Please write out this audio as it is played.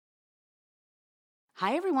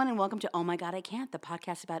Hi, everyone, and welcome to Oh My God, I Can't, the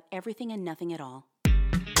podcast about everything and nothing at all.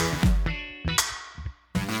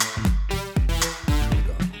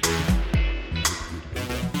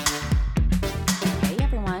 Hey,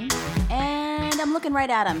 everyone. And I'm looking right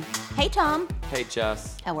at him. Hey, Tom. Hey,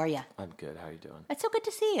 Jess. How are you? I'm good. How are you doing? It's so good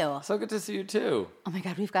to see you. So good to see you, too. Oh, my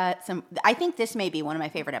God, we've got some... I think this may be one of my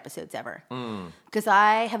favorite episodes ever. Because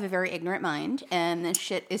I have a very ignorant mind, and this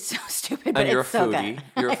shit is so stupid, but And you're it's so foodie. good.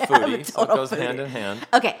 You're a foodie, so it goes hand in hand.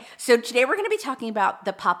 Okay, so today we're going to be talking about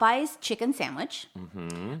the Popeyes chicken sandwich,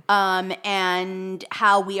 and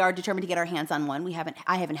how we are determined to get our hands on one.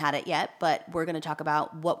 I haven't had it yet, but we're going to talk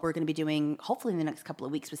about what we're going to be doing, hopefully in the next couple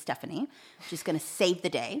of weeks with Stephanie. She's going to save the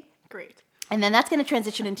day. Great. And then that's going to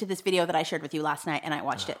transition into this video that I shared with you last night, and I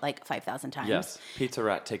watched it like 5,000 times. Yes. Pizza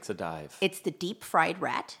Rat takes a dive. It's the deep fried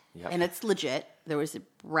rat, and it's legit. There was a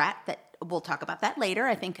rat that we'll talk about that later.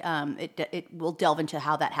 I think it will delve into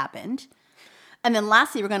how that happened. And then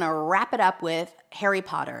lastly, we're going to wrap it up with Harry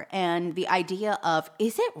Potter and the idea of,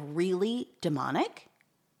 is it really demonic?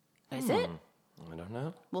 Is it? I don't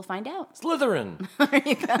know. We'll find out. Slytherin. There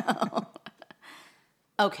you go.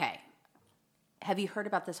 Okay. Have you heard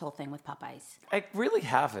about this whole thing with Popeyes? I really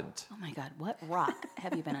haven't. Oh my God, what rock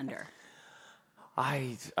have you been under?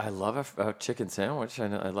 I love a chicken sandwich. I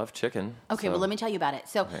love chicken. Okay, well, let me tell you about it.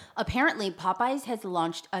 So apparently Popeyes has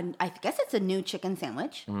launched, I guess it's a new chicken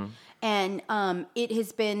sandwich. And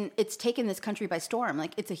it's taken this country by storm.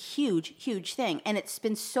 Like, it's a huge, huge thing. And it's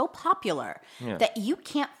been so popular that you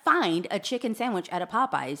can't find a chicken sandwich at a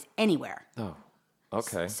Popeyes anywhere. Oh,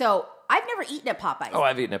 okay. So I've never eaten at Popeyes. Oh,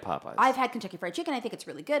 I've eaten at Popeyes. I've had Kentucky Fried Chicken. I think it's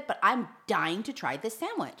really good, but I'm dying to try this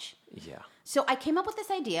sandwich. Yeah. So I came up with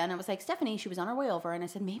this idea, and I was like, Stephanie, she was on her way over, and I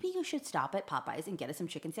said, maybe you should stop at Popeyes and get us some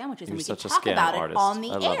chicken sandwiches, and we can talk about it on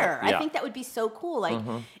the air. I think that would be so cool. Like,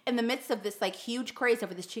 in the midst of this, like, huge craze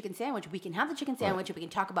over this chicken sandwich, we can have the chicken sandwich, and we can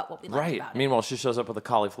talk about what we like about it. Meanwhile, she shows up with a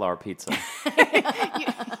cauliflower pizza.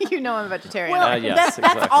 You know I'm a vegetarian. Well, yes,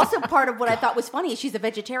 that's also part of what I thought was funny. She's a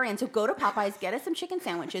vegetarian, so go to Popeyes, get us some chicken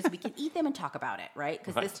sandwiches. We can eat them and talk about it, right?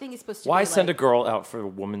 Because this thing is supposed to Why be send like, a girl out for a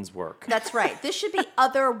woman's work? That's right. This should be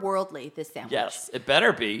otherworldly, this sandwich. Yes, it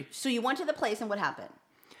better be. So you went to the place, and what happened?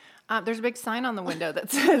 There's a big sign on the window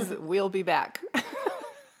that says, "We'll be back."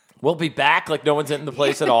 We'll be back, like no one's in the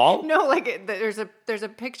place at all? No, like there's a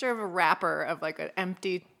picture of a wrapper, of like an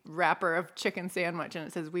empty wrapper of chicken sandwich, and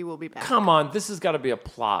it says, "We will be back." Come on, this has got to be a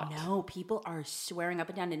plot. No, people are swearing up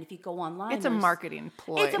and down, and if you go online, It's a marketing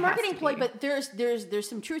ploy. It's a marketing ploy, but there's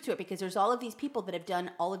some truth to it, because there's all of these people that have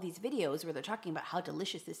done all of these videos where they're talking about how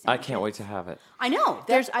delicious this sandwich I can't is. wait to have it. I know.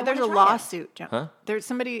 There's I a wanna try lawsuit, John. Huh? There's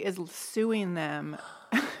somebody is suing them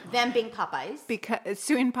it. Them being Popeyes.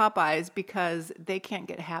 suing Popeyes because they can't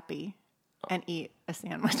get happy and eat a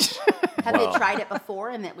sandwich. Have they tried it before,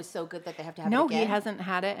 and it was so good that they have to have it No, again? he hasn't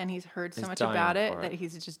had it, and he's heard so He's much dying about it for that it.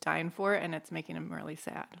 he's just dying for it, and it's making him really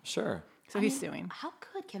sad. Sure. So he's suing. How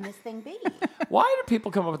good can this thing be? Why do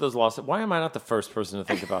people come up with those lawsuits? Why am I not the first person to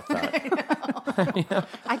think about that?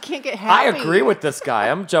 I can't get I happy. agree with this guy.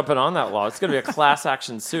 I'm jumping on that law. It's going to be a class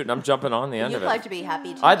action suit, and I'm jumping on the end You'd of like it. to be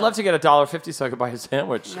happy, too. I'd love to get $1.50 so I could buy a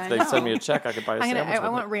sandwich. If they send me a check, I could buy a sandwich. I with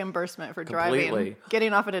want it. reimbursement for Completely. driving,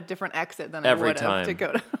 getting off at a different exit than Every I would have to time.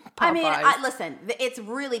 go to Popeyes. I mean, listen, it's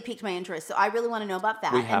really piqued my interest, so I really want to know about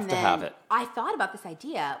that. We have to have it. I thought about this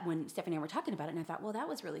idea when Stephanie and I were talking about it, and I thought, well, that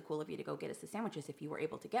was really cool of you to go get us the sandwiches if you were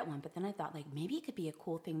able to get one. But then I thought, like, maybe it could be a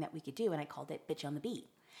cool thing that we could do, and I called it Bitch on the Beat,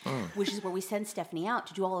 which is where we send Stephanie out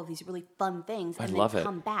to do all of these really fun things, and love then it.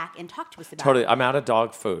 come back and talk to us about Totally. it. I'm out of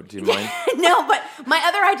dog food. Do you mind? No, but my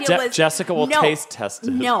other idea was... Jessica will taste test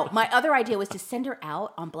it. No, my other idea was to send her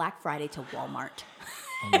out on Black Friday to Walmart.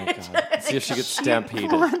 Oh, my God. See if she gets I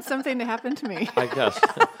stampeded. want something to happen to me. I guess.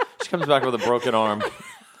 She comes back with a broken arm.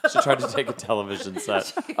 She tried to take a television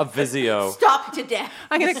set. A Vizio. Stop to death.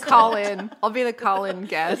 I'm going to call in. I'll be the call-in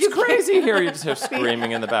guest. It's crazy here. You just hear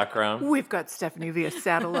screaming in the background. We've got Stephanie via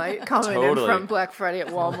satellite calling Totally. in from Black Friday at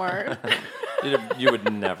Walmart. You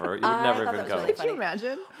would never. You would never thought even that was go. really Could you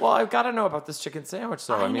imagine? Well, I've got to know about this chicken sandwich,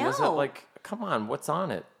 though. I I mean, is it know. like, come on, what's on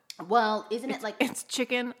it? Well, isn't it like... It's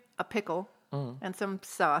chicken, a pickle, and some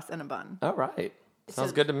sauce and a bun. All right.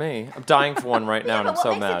 Sounds good to me. I'm dying for one right now, and I'm but so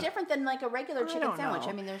what makes mad. it different than like a regular chicken don't sandwich? know.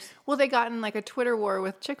 I mean, there's... Well, they got in like a Twitter war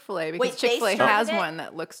with Chick-fil-A because Wait, they Chick-fil-A started has it? one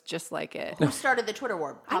that looks just like it. Who started the Twitter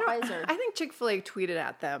war? Popeyes or... I think Chick-fil-A tweeted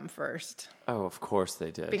at them first Oh, of course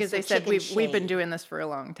they did. because they So said chicken we've been shade. doing this for a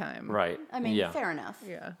long time. Right. I mean, yeah. fair enough.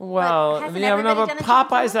 Yeah. Well, hasn't yeah, no, everybody but done a chicken Popeyes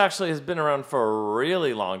sandwich? actually has been around for a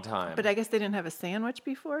really long time. But I guess they didn't have a sandwich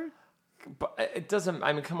before. But it doesn't.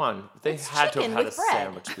 I mean, come on. They It's had to have chicken had a with bread.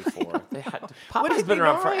 sandwich before. They had. To, What Popeye's does been they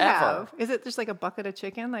around normally forever. have? Is it just like a bucket of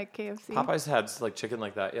chicken like KFC? Popeyes had like chicken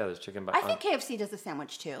like that. Yeah, there's chicken. I think KFC does a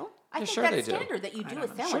sandwich too. I think sure that's they do. standard that you do a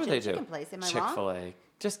sandwich Sure at they a chicken do. place. Am I wrong? Chick-fil-A.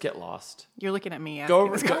 Just get lost. You're looking at me. Go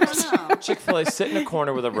asking over this question. No. Chick-fil-A. Sit in a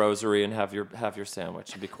corner with a rosary and have your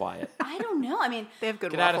sandwich and be quiet. I don't know. I mean, They have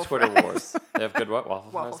good Get out of waffle Twitter fries. wars. They have good what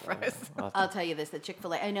waffle fries. I'll tell you this: the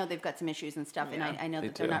Chick-fil-A. I know they've got some issues and stuff, and I know they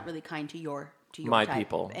that they're do. not really kind to your My type.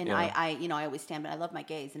 people, And yeah. I always stand, but I love my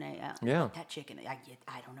gays, and Yeah. that chicken.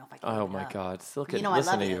 I don't know if I can. Oh give it my up. God! Still You can know I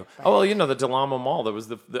listen love to it, you. but- Oh well, you know the Del Amo Mall. That was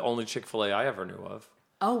the only Chick-fil-A I ever knew of.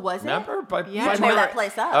 Oh, was it? Remember? Yeah, by You tore my- that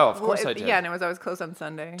place up. Oh, of course Well, I did. Yeah, and it was always closed on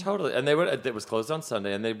Sunday. Totally. And it was closed on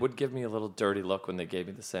Sunday, and they would give me a little dirty look when they gave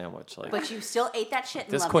me the sandwich. Like, But you still ate that shit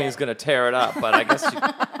and this loved queen's it. gonna tear it up, but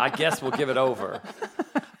I guess we'll give it over.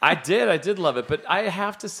 I did love it, but I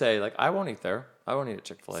have to say, like, I won't eat there. I won't eat at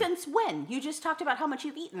Chick-fil-A. Since when? You just talked about how much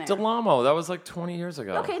you've eaten there. Del Amo, that was like 20 years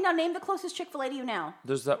ago. Okay, now name the closest Chick-fil-A to you now.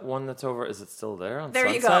 There's that one that's over. Is it still there on There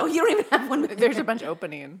Sunset? you go. You don't even have one. There's a bunch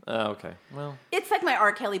opening. Oh, okay. Well, It's like my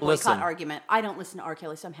R. Kelly boycott Listen. argument. I don't listen to R.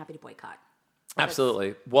 Kelly, so I'm happy to boycott.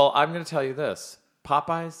 absolutely. Well, I'm going to tell you this.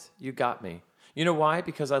 Popeyes, you got me. You know why?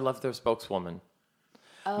 Because I love their spokeswoman.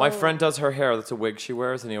 My friend does her hair. That's a wig she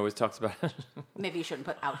wears, and he always talks about it. Maybe you shouldn't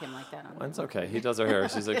put out him like that. It's okay. He does her hair.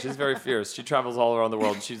 She's very fierce. She travels all around the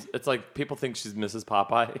world. It's like people think she's Mrs.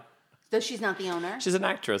 Popeye. So she's not the owner? She's an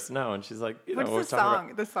actress, no, and she's like, What's we're the talking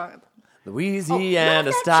song? The song. about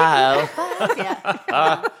Louisiana style,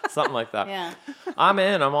 yeah. something like that. Yeah. I'm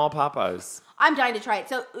in. I'm all Popeyes. I'm dying to try it.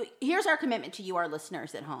 So here's our commitment to you, our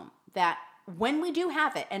listeners at home, that when we do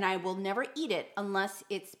have it, and I will never eat it unless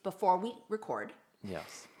it's before we record,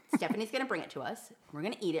 Yes. Stephanie's going to bring it to us. We're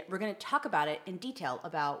going to eat it. We're going to talk about it in detail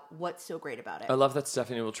about what's so great about it. I love that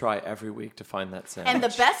Stephanie will try every week to find that sandwich. And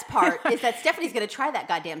the best part is that Stephanie's going to try that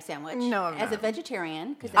goddamn sandwich. No, I'm as a not.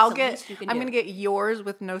 vegetarian, because I'm the least you can do. going to get yours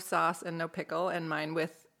with no sauce and no pickle, and mine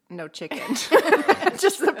with no chicken.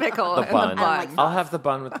 Just the pickle the and bun. the bun. I'll have the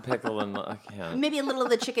bun with the pickle and I can't. Maybe a little of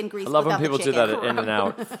the chicken grease. I love when without people the do chicken. that at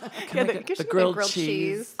In-N-Out. Yeah, I get you the should grilled get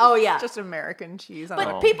cheese? Oh, yeah. Just American cheese on But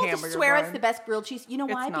a people just hamburger swear bun. it's the best grilled cheese. You know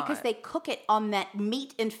why? It's Because not. they cook it on that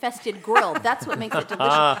meat-infested grill. That's what makes it delicious.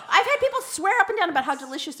 I've had people swear up and down about how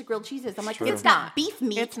delicious the grilled cheese is. I'm like, it's got beef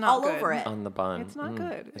meat It's not all good. over it. On the bun. It's not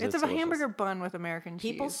good. it It's is a delicious. hamburger bun with American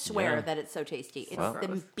cheese. People swear Yeah. that it's so tasty. It's Well.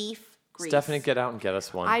 the beef grease. Stephanie, get out and get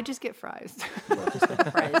us one. I just get fries.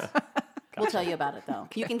 Fries. We'll tell you about it, though.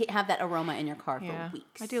 You can have that aroma in your car for yeah,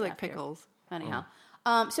 weeks. I do like after. pickles. Anyhow,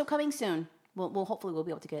 so coming soon. We'll hopefully we'll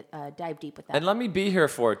be able to get dive deep with that. And let me be here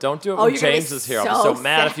for it. Don't do it Oh, when you're gonna be James is here. I'll so be so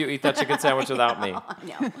mad sad. if you eat that chicken sandwich without me. I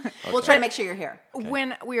know. We'll try to make sure you're here.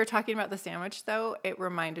 When we were talking about the sandwich, though, it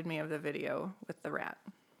reminded me of the video with the rat.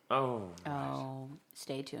 Oh. Oh,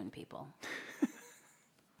 stay tuned, people.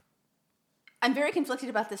 I'm very conflicted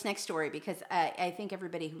about this next story because I think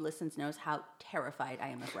everybody who listens knows how terrified I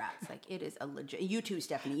am of rats. Like, it is a legit... You too,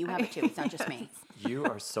 Stephanie. You have it too. It's not just me. You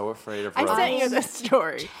are so afraid of I rodents. sent you this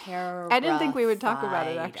story. Terrified. I didn't think we would talk about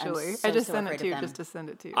it, I'm actually. so, I just so sent it afraid to you of them. just to send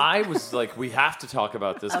it to you. I was like, we have to talk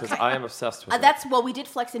about this because Okay. I am obsessed with it. That's... Well, we did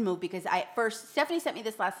flex and move because Stephanie sent me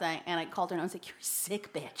this last night and I called her and I was like, you're a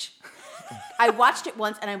sick bitch. I watched it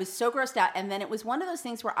once and I was so grossed out. And then it was one of those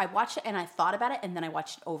things where I watched it and I thought about it and then I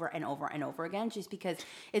watched it over and over and over again just because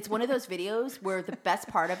it's one of those videos where the best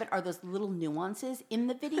part of it are those little nuances in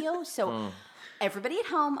the video. So everybody at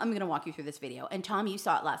home, I'm going to walk you through this video. And Tom, you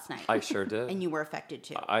saw it last night. I sure did. And you were affected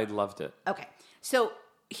too. I loved it. Okay. So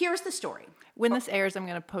here's the story. When this airs, I'm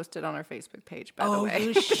going to post it on our Facebook page, by the way.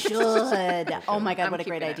 You should. Oh my God, I'm what a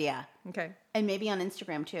great keeping it. idea. Okay. And maybe on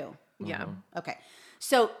Instagram too. Yeah. Okay.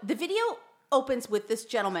 So the video opens with this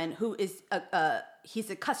gentleman who is he's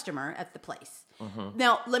a customer at the place.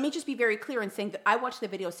 Now, let me just be very clear in saying that I watched the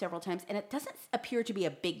video several times and it doesn't appear to be a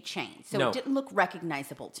big chain. So No. it didn't look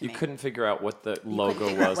recognizable to You me. couldn't figure out what the You couldn't logo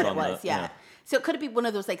figure out was what on it was, the... yeah. So it could be one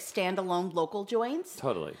of those like standalone local joints.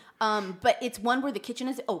 Totally. But it's one where the kitchen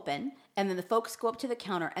is open and then the folks go up to the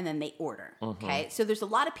counter and then they order. Okay. So there's a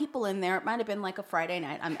lot of people in there. It might have been like a Friday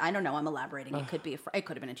night. I don't know. I'm elaborating. It could be it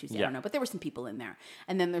could have been a Tuesday. I Yeah. don't know. But there were some people in there.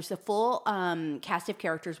 And then there's a full cast of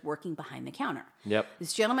characters working behind the counter. Yep.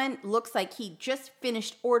 This gentleman looks like he just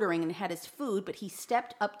finished ordering and had his food, but he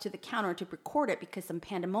stepped up to the counter to record it because some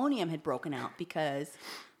pandemonium had broken out because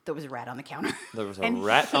there was a rat on the counter. There was a And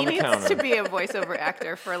rat he on the needs counter. to be a voiceover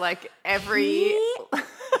actor for like every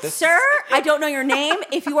Sir, I don't know your name.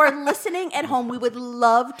 If you are listening at home, we would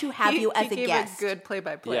love to have you as he a gave guest. a good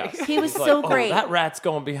play-by-play. Yes. He was He's so like, great. Oh, that rat's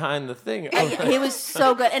going behind the thing. He was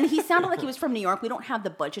so good. And he sounded like he was from New York. We don't have the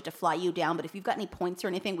budget to fly you down, but if you've got any points or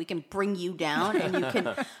anything, we can bring you down and you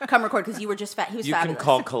can come record because you were just he was You fabulous. can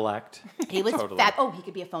call collect. He was Totally. fab. Oh, he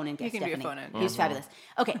could be a phone-in guest. He can be a Stephanie. phone-in. He was fabulous.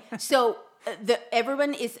 Okay, so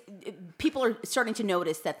people are starting to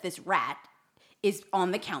notice that this rat is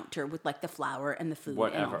on the counter with like the flour and the food and all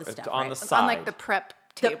Whatever. the It's stuff. on right? the side. On like the prep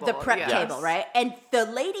table. The prep yeah. table, right? And the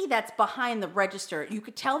lady that's behind the register, you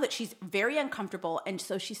could tell that she's very uncomfortable, and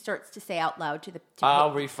so she starts to say out loud to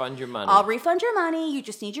I'll refund your money. I'll refund your money. You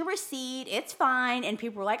just need your receipt. It's fine. And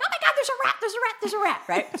people were like, oh my God, there's a rat, there's a rat, there's a rat,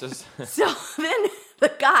 right? Just So then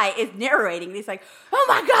the guy is narrating, and he's like, oh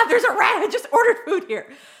my God, there's a rat. I just ordered food here.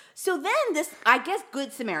 So then this, I guess,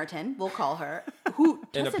 Good Samaritan, we'll call her, who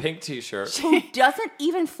in a doesn't- pink t-shirt. who doesn't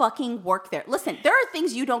even fucking work there. Listen, there are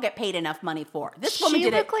things you don't get paid enough money for. This woman She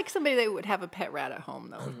did it. looked like somebody that would have a pet rat at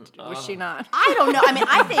home, though. Was she not? I don't know. I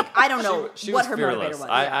mean, I don't know She what was her fearless. motivator was.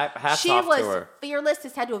 I hats she off was to her. fearless.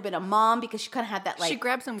 This had to have been a mom because she kind of had that like. She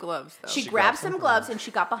grabbed some gloves, though. She grabbed some gloves and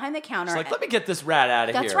she got behind the counter. She's like, let me get this rat out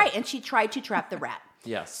of here. That's right. And she tried to trap the rat.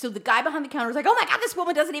 Yes. So the guy behind the counter was like, oh my God, this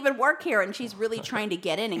woman doesn't even work here. And she's really trying to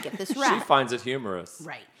get in and get this rat. She finds it humorous.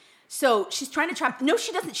 Right. So she's trying to trap. No,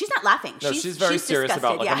 she doesn't. She's not laughing. No, she's very serious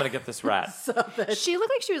about, like, yeah. I'm going to get this rat. She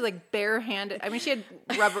looked like she was like barehanded. I mean, she had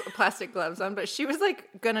plastic gloves on, but she was like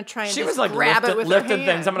gonna try and She just was like grab it with her lifting things.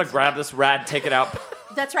 hands. I'm going to grab this rat and take it out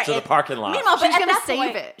That's right. to the And parking lot. Meanwhile, She but was at gonna that save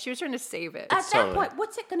point, it. She was trying to save it. At that Totally. point,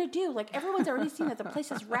 what's it going to do? Like, everyone's already seen that the place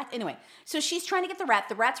has rat. Anyway, so she's trying to get the rat.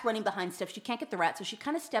 The rat's running behind stuff. She can't get the rat, so she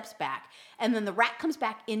kind of steps back. And then the rat comes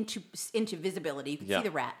back into visibility. You can Yeah. see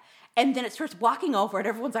the rat. And then it starts walking over, and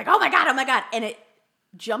everyone's like, oh my God, oh my God. And it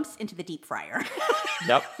jumps into the deep fryer.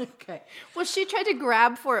 Yep. Okay. Well, she tried to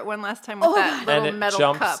grab for it one last time with that little And it metal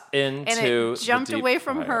jumps cup, and into it the jumped deep away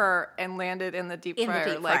from fryer. her and landed in the deep In the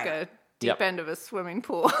fryer deep like fryer. a deep Yep. end of a swimming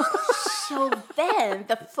pool. So then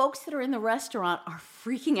the folks that are in the restaurant are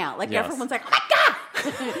freaking out. Like Yes. everyone's like, oh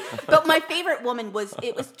my God. But my favorite woman was,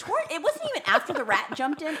 it wasn't even after the rat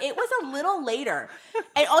jumped in. It was a little later.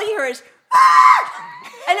 And all you hear is, ah!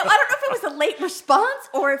 And I don't know if it was a late response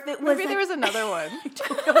or if it was Maybe there was another one.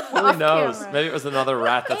 Who knows? camera. Maybe it was another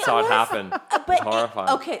rat that It saw it was- happen. It's But horrifying.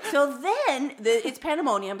 okay, so then it's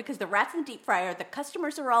pandemonium because the rat's in the deep fryer. The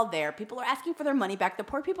customers are all there. People are asking for their money back. The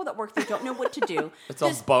poor people that work there don't know what to do. It's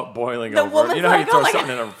all boiling the over. woman's You know how you like, throw "Oh my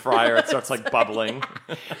something in a fryer, it starts like bubbling.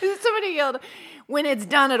 Somebody yelled, "When it's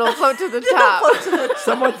done, it'll float to the top."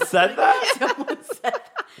 Someone said that? Someone said that.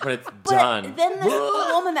 When it's But done. then this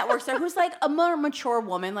woman that works there, who's like a more mature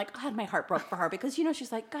woman, like I had my heart broke for her because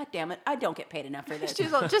she's like, God damn it, I don't get paid enough for this.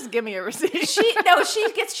 She's like, "Just give me a receipt."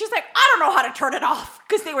 She's like, I don't know how to turn it off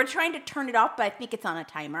because they were trying to turn it off, but I think it's on a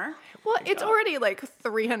timer. Well, it's already like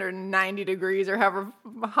 390 degrees or however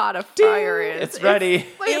hot a fire is. It's ready.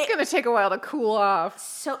 It's going to take a while to cool off.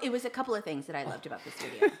 So it was a couple of things that I loved about this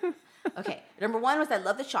video. Okay, number one was I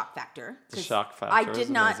love the shock factor. 'Cause The shock factor I was did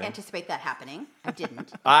not amazing. anticipate that happening. I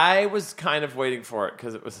didn't. I was kind of waiting for it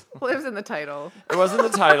because it Well, it was in the title. wasn't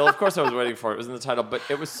the title. Of course I was waiting for it. It was in the title, but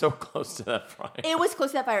it was so close to that fryer. It was close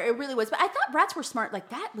to that fire. It really was. But I thought rats were smart. Like,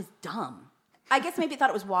 that was dumb. I guess maybe thought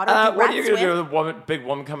it was water. Do What are you rats going to do swim? with a big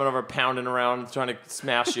woman coming over, pounding around, trying to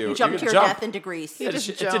smash you? Jump You to could your death into grease. Yeah, just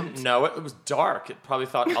it didn't jumped. know it. It was dark. It probably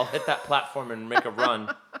thought, I'll hit that platform and make a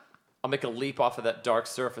run. I'll make a leap off of that dark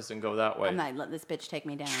surface and go that way. I'm not letting this bitch take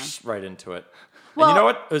me down. Right into it. Well- and you know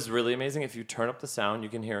what is really amazing? If you turn up the sound, you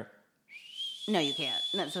can hear No, you can't.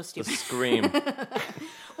 That's so the stupid. scream.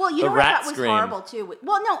 Well, you the know what I rat thought was scream. horrible too.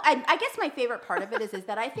 Well, no, I guess my favorite part of it is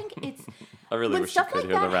that I think it's I really when wish you stuff could like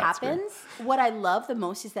hear the that rat scream. happens. What I love the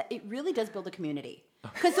most is that it really does build a community.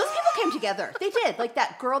 Because those people came together. They did. Like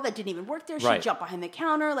that girl that didn't even work there. She Right. jumped behind the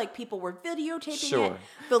counter. Like people were videotaping Sure. it.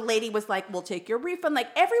 The lady was like, "We'll take your refund." Like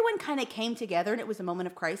everyone kind of came together, and it was a moment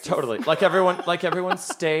of crisis. Totally. Like everyone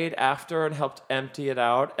stayed after and helped empty it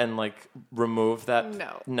out and like remove that.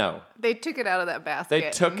 No. They took it out of that basket. They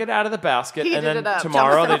took it out of the basket Heated and then it up.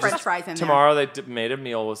 tomorrow Dumped they some French fries in there. tomorrow they made a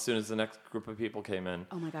meal as soon as the next group of people came in.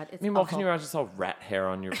 Oh my God, it's Meanwhile, awful. can you imagine it's all rat hair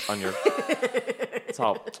on your it's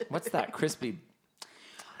all what's that crispy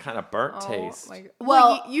kind of burnt taste? Well,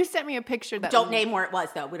 Well, you sent me a picture that Don't name where it was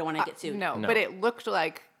though. We don't want to get sued. No, No. but it looked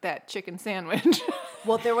like that chicken sandwich.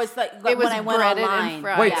 Well, there was like It was when I went breaded and online.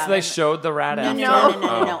 fried. Wait, Yeah. so they showed the rat after?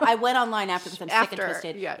 No. I went online after because I'm sick After, and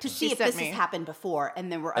twisted yeah, to she see if sent this me. has happened before,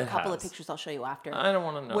 and there were a It couple of has. pictures I'll show you after. I don't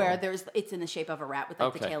want to know. Where it's in the shape of a rat with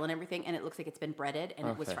like the Okay. tail and everything, and it looks like it's been breaded and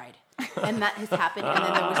it was Okay. fried, and that has happened. And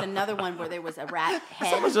then there was another one where there was a rat head.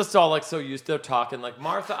 Someone's just all like so used to talking like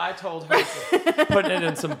Martha. I told her to putting it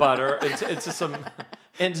in some butter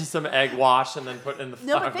into some egg wash and then put it in the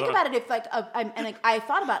No, fire. but think about it. If like, I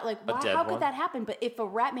thought about like, wow, dead how could one? that happen? But if a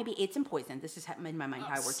rat maybe ate some poison, this is in my mind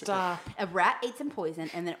how I worked Stop. it. A rat ate some poison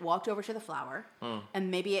and then it walked over to the flour,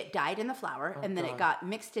 and maybe it died in the flour, and then it got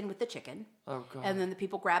mixed in with the chicken. Oh, God. And then the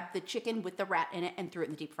people grabbed the chicken with the rat in it and threw it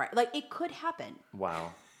in the deep fryer. Like it could happen.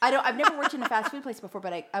 Wow. I've never worked in a fast food place before,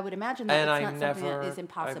 but I would imagine that And it's I not something never. that is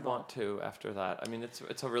impossible. I want to after that. I mean,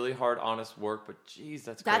 it's a really hard, honest work, but geez,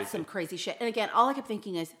 that's That's crazy. some crazy shit. And again, all I kept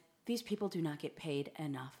thinking is these people do not get paid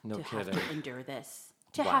enough No to have kidding. to endure this.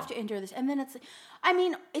 To Wow. have to endure this. And then it's, I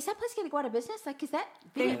mean, is that place going to go out of business? Like, is that,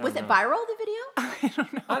 video, don't was it know. viral, the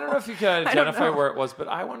video? I don't know if you can identify where it was, but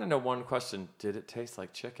I want to know one question: did it taste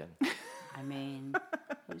like chicken? I mean,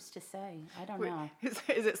 who's to say? I don't know.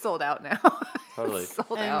 Is it sold out now? Totally. It's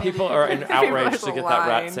sold And out. People are in outrage There's to a get that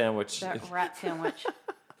rat line. sandwich. That rat sandwich.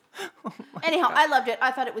 Anyhow, I loved it.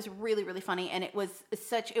 I thought it was really, really funny, and it was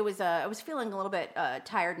such. It was. I was feeling a little bit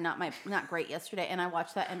tired, and not great yesterday, and I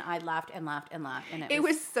watched that, and I laughed and laughed and laughed, and It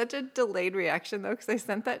was such a delayed reaction though, because I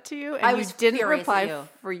sent that to you and I you was didn't furious at reply you.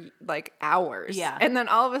 for like hours. Yeah. and then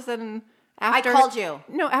all of a sudden, after called you.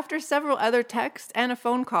 No, after several other texts and a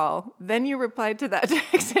phone call, then you replied to that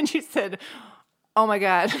text and you said, "Oh my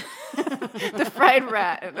god, the fried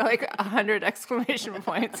rat!" And like 100 exclamation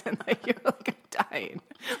points, and like you're like dying,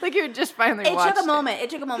 like you had just finally It watched took a moment. It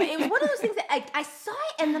took a moment. It was one of those things that I saw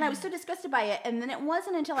it, and then I was so disgusted by it, and then it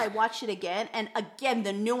wasn't until I watched it again, and again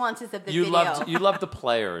the nuances of the You video. you loved the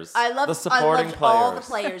players. I loved the supporting loved players. all the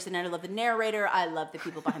players, and I love the narrator. I love the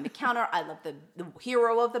people behind the counter. I love the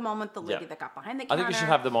hero of the moment, the lady Yeah. that got behind the I counter. think you should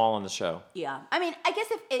have them all on the show. Yeah, I mean, I guess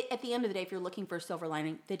if at the end of the day, if you're looking for a silver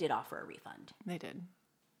lining, they did offer a refund. They did.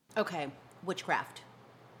 Okay, witchcraft.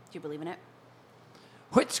 Do you believe in it?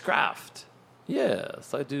 Witchcraft.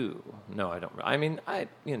 Yes, I do. No, I don't. I mean, I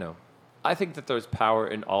think that there's power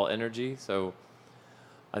in all energy. So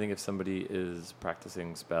I think if somebody is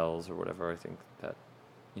practicing spells or whatever, I think that,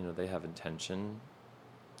 they have intention.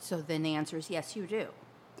 So then the answer is yes, you do.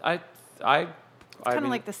 I Kind of mean,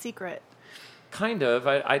 like The Secret. kind of.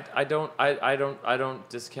 I don't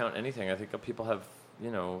discount anything. I think that people have,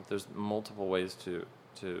 there's multiple ways to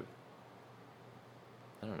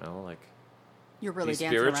I don't know, like You're really be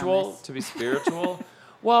dancing around spiritual, this. to be spiritual.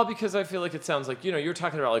 Well, because I feel like it sounds like, you're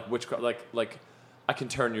talking about like witchcraft, like I can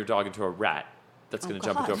turn your dog into a rat that's going to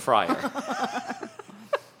jump into a God. fryer.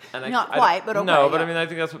 And Not quite, but okay, No, but yeah. I mean, I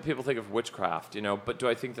think that's what people think of witchcraft, But do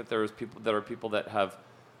I think that there are people that have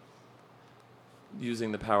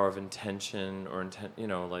using the power of intention or intent,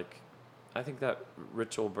 like I think that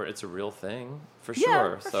ritual, it's a real thing for Yeah,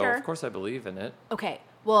 sure. for So sure. of course I believe in it. Okay,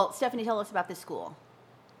 well, Stephanie, tell us about this school.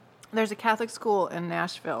 There's a Catholic school in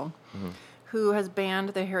Nashville who has banned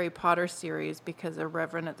the Harry Potter series because a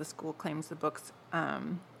reverend at the school claims the books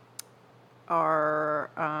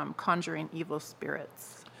are conjuring evil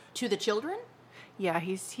spirits. To the children? Yeah,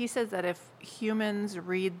 he says that if humans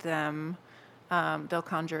read them, they'll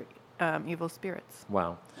conjure evil spirits.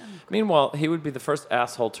 Wow. Meanwhile, he would be the first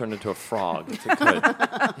asshole turned into a frog if he could.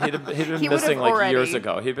 He'd have been He would missing have like years already.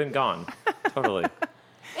 ago. He'd been gone. Totally.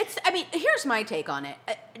 I mean, here's my take on it.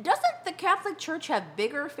 Doesn't the Catholic Church have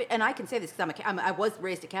bigger and I can say this because I was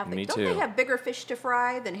raised a Catholic. Me Don't too. they have bigger fish to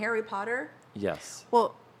fry than Harry Potter? Yes.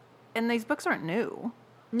 Well, and these books aren't new.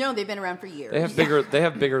 No, they've been around for years. They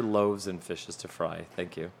have bigger loaves and fishes to fry.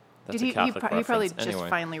 Thank you. That's Did a Catholic he probably reference. Anyway, just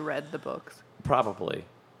finally read the books. probably.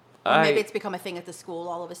 Or maybe it's become a thing at the school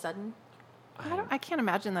all of a sudden. I can't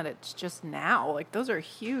imagine that it's just now. Like those are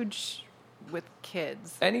huge with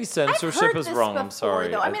kids. Any I've censorship heard is this wrong. before, I'm sorry.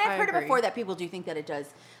 Though. I mean, I've I heard it agree. before that people do think that it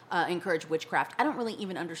does encourage witchcraft. I don't really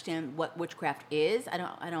even understand what witchcraft is. I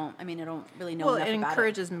don't really know Well, enough it about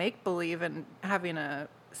encourages make believe and having a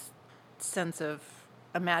sense of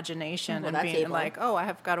imagination Well, and that's being able. like, oh, I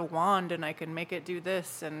have got a wand and I can make it do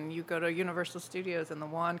this. And you go to Universal Studios and the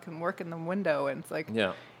wand can work in the window. And it's like,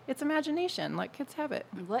 Yeah. it's imagination. Let kids have it.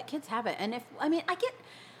 Let kids have it. And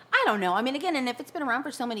I don't know. I mean, again, and if it's been around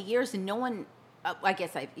for so many years and no one, I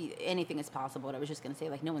guess anything is possible. But I was just going to say,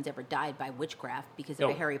 like, no one's ever died by witchcraft because of No.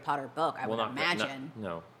 a Harry Potter book. I would imagine.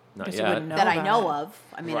 No. Not Guess you yet. wouldn't know that I about know it. of.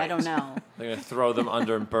 I mean, I Right. don't know. They're going to throw them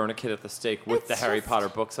under and burn a kid at the stake with the Harry Potter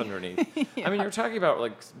books underneath. I mean, you're talking about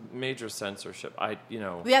like major censorship.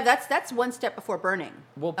 Yeah, that's one step before burning.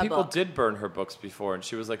 Well, a people book. did burn her books before, and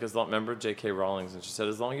she was like, remember J.K. Rowling's? And she said,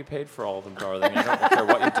 as long as you paid for all of them, darling, I don't care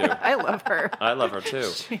what you do. I love her. I love her too.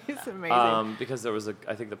 She's amazing. Because there was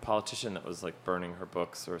I think the politician that was like burning her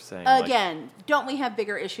books or saying Again, don't we have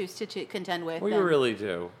bigger issues to contend with? well, than- you really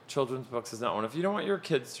do. Children's books is not one. If you don't want your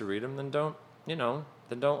kids to read them, then don't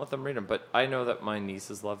let them read them. But I know that my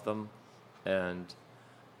nieces love them, and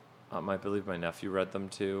I believe my nephew read them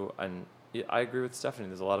too. And yeah, I agree with Stephanie.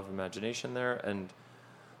 There's a lot of imagination there, and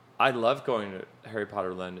I love going to Harry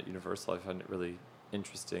Potter Land at Universal. I find it really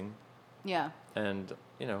interesting, Yeah. and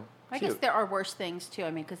I cute. guess there are worse things too.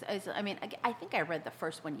 I mean, because I think I read the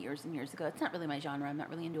first one years and years ago. It's not really my genre. I'm not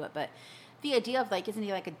really into it. But the idea of like, isn't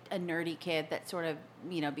he like a nerdy kid that sort of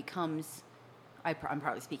becomes? I'm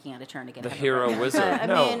probably speaking out of turn again. The I haven't hero read it. wizard. But,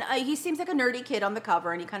 No. I mean, he seems like a nerdy kid on the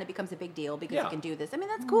cover, and he kind of becomes a big deal because Yeah. he can do this. I mean,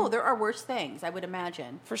 that's cool. There are worse things, I would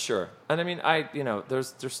imagine. For sure. And I mean,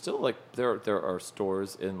 there's still like, there are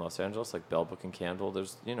stores in Los Angeles, like Bell Book and Candle.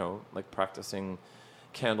 There's, like practicing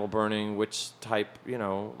candle burning, witch type,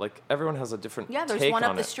 like everyone has a different Yeah, there's take one on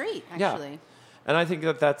up the it. street, Yeah. actually. And I think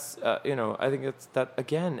that's, I think it's that,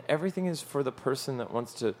 again, everything is for the person that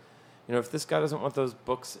wants to, if this guy doesn't want those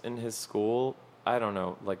books in his school, I don't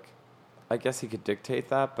know, like, I guess he could dictate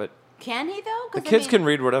that, but Can he, though? 'Cause, the kids can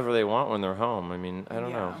read whatever they want when they're home. I mean, I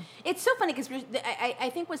don't know. It's so funny because I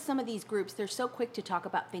think with some of these groups, they're so quick to talk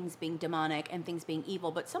about things being demonic and things being evil.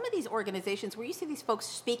 But some of these organizations where you see these folks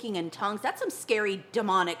speaking in tongues, that's some scary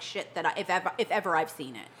demonic shit that if ever I've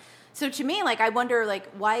seen it. So to me, like, I wonder, like,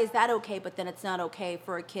 why is that okay, but then it's not okay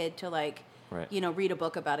for a kid to, like, Right. read a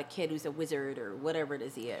book about a kid who's a wizard or whatever it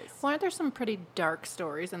is he is. Well, aren't there some pretty dark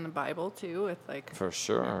stories in the Bible too, with like For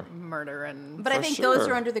sure. murder and? But I For think those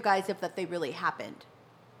sure. are under the guise of that they really happened.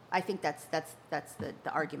 I think that's the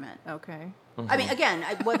argument. Okay. I mean, again,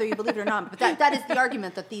 whether you believe it or not, but that is the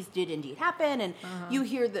argument that these did indeed happen, and you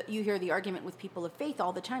hear the argument with people of faith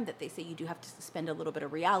all the time that they say you do have to suspend a little bit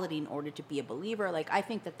of reality in order to be a believer. Like, I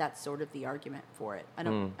think that's sort of the argument for it. I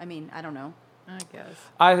don't know. I guess.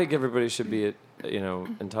 I think everybody should be,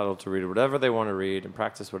 entitled to read whatever they want to read and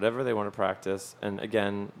practice whatever they want to practice. And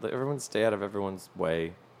again, let everyone stay out of everyone's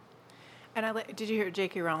way. And did you hear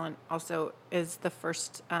J.K. Rowling also is the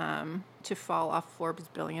first to fall off Forbes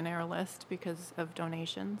billionaire list because of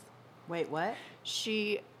donations? Wait, what?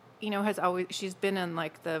 She, she's been in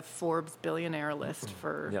like the Forbes billionaire list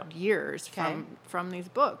for Yeah. years Okay. from these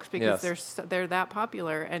books because Yes. they're that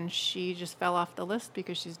popular, and she just fell off the list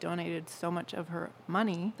because she's donated so much of her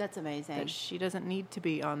money That's amazing. that she doesn't need to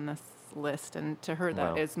be on this list, and to her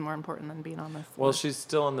that Wow. is more important than being on this Well, list. she's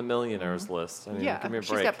still on the millionaires list. I mean, Yeah, give me a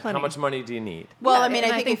she's break. got plenty. How much money do you need? Well, Yeah, I mean,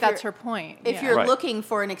 and I think if that's you're- her point. If yeah. you're Right. looking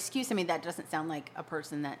for an excuse, I mean, that doesn't sound like a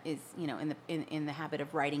person that is, in the habit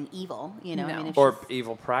of writing evil. I No. mean, if Or she's-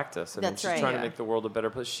 evil practice. I mean, That's she's right. trying Yeah. to make the world a better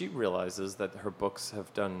place. She realizes that her books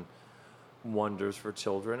have done wonders for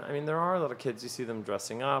children. I mean, there are a lot of kids, you see them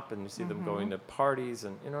dressing up and you see them going to parties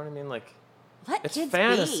and, you know what I mean? Like, let it's kids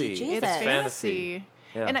fantasy. be. It's Jesus. It's fantasy. fantasy.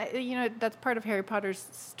 Yeah. And that's part of Harry Potter's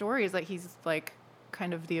story is like he's like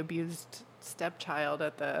kind of the abused stepchild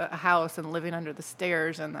at the house and living under the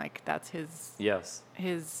stairs, and like that's his yes.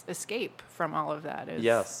 escape from all of that is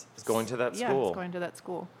Yes. It's going to that yeah, school. it's going to that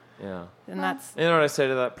school. Yeah. And that's You know what I say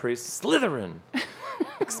to that priest? Slytherin.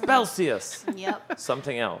 Excelsius. Yep.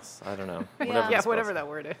 Something else. I don't know. Yeah. Whatever yeah, it's whatever supposed that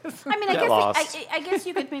word is. I mean, I Get guess lost. I guess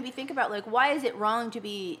you could maybe think about like why is it wrong to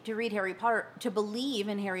read Harry Potter, to believe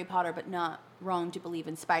in Harry Potter, but not wrong to believe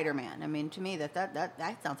in Spider-Man? I mean, to me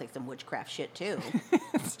that sounds like some witchcraft shit too.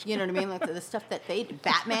 You know what I mean? Like the stuff that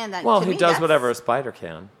Batman. That Well, to he me, does that's- whatever a spider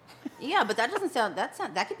can. Yeah, but that doesn't sound.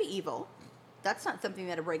 That could be evil. That's not something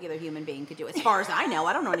that a regular human being could do. As far as I know,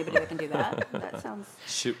 I don't know anybody that can do that. That sounds.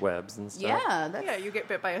 Shoot webs and stuff. Yeah, that's. Yeah, you get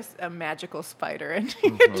bit by a magical spider and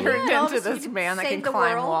you get turned Yeah, all of into a sudden this you man that save can the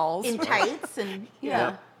climb world walls. in tights and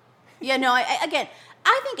Yeah. yeah. No, again,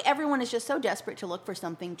 I think everyone is just so desperate to look for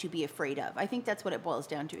something to be afraid of. I think that's what it boils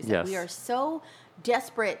down to. Is that Yes. we are so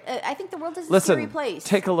desperate. I think the world is a scary Listen, place.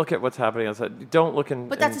 take a look at what's happening outside. Don't look in.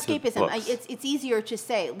 But that's into escapism. books. It's easier to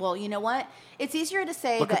say. Well, you know what? It's easier to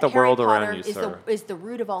say Look that at the Harry world around Potter you, is sir. is the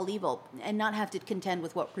root of all evil, and not have to contend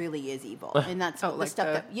with what really is evil. And that's the like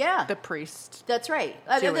stuff the priest. That's right.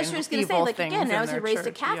 I was doing just going to say, evil like things again, in I was their raised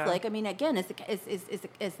a church, yeah. Catholic. I mean, again, as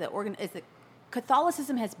the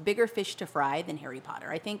Catholicism has bigger fish to fry than Harry Potter.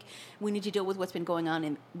 I think we need to deal with what's been going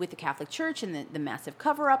on with the Catholic Church and the massive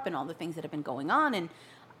cover up and all the things that have been going on. And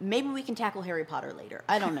maybe we can tackle Harry Potter later.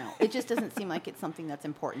 I don't know. It just doesn't seem like it's something that's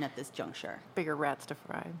important at this juncture. Bigger rats to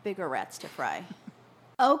fry. Bigger rats to fry.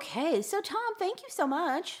 Okay, so Tom, thank you so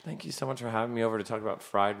much. Thank you so much for having me over to talk about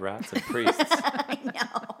fried rats and priests. I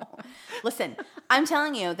know. Listen, I'm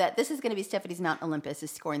telling you that this is going to be Stephanie's Mount Olympus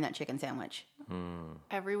is scoring that chicken sandwich.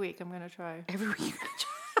 Every week I'm going to try. Every week you're going to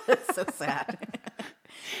try. That's so sad.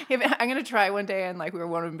 I'm going to try one day and like we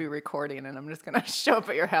won't even be recording and I'm just going to show up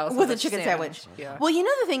at your house With a chicken sandwich. Yeah. Well, you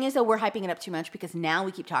know the thing is though, we're hyping it up too much because now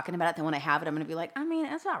we keep talking about it. Then when I have it, I'm going to be like, I mean,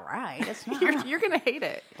 that's not right. It's not. You're going to hate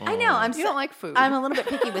it. I know. You don't like food. I'm a little bit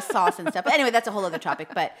picky with sauce and stuff. But anyway, that's a whole other topic.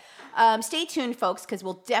 But stay tuned, folks, because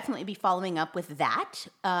we'll definitely be following up with that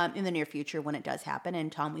in the near future when it does happen.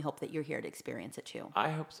 And Tom, we hope that you're here to experience it too. I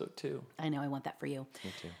hope so too. I know. I want that for you.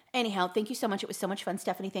 Me too. Anyhow, thank you so much. It was so much fun.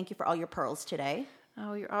 Stephanie, thank you for all your pearls today.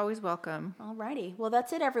 Oh, you're always welcome. Alrighty. Well,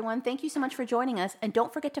 that's it, everyone. Thank you so much for joining us. And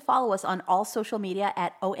don't forget to follow us on all social media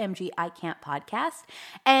at OMG I Can't Podcast.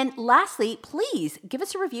 And lastly, please give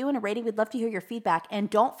us a review and a rating. We'd love to hear your feedback. And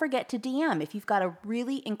don't forget to DM. If you've got a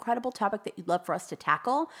really incredible topic that you'd love for us to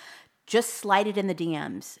tackle, just slide it in the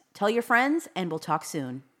DMs. Tell your friends, and we'll talk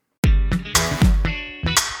soon.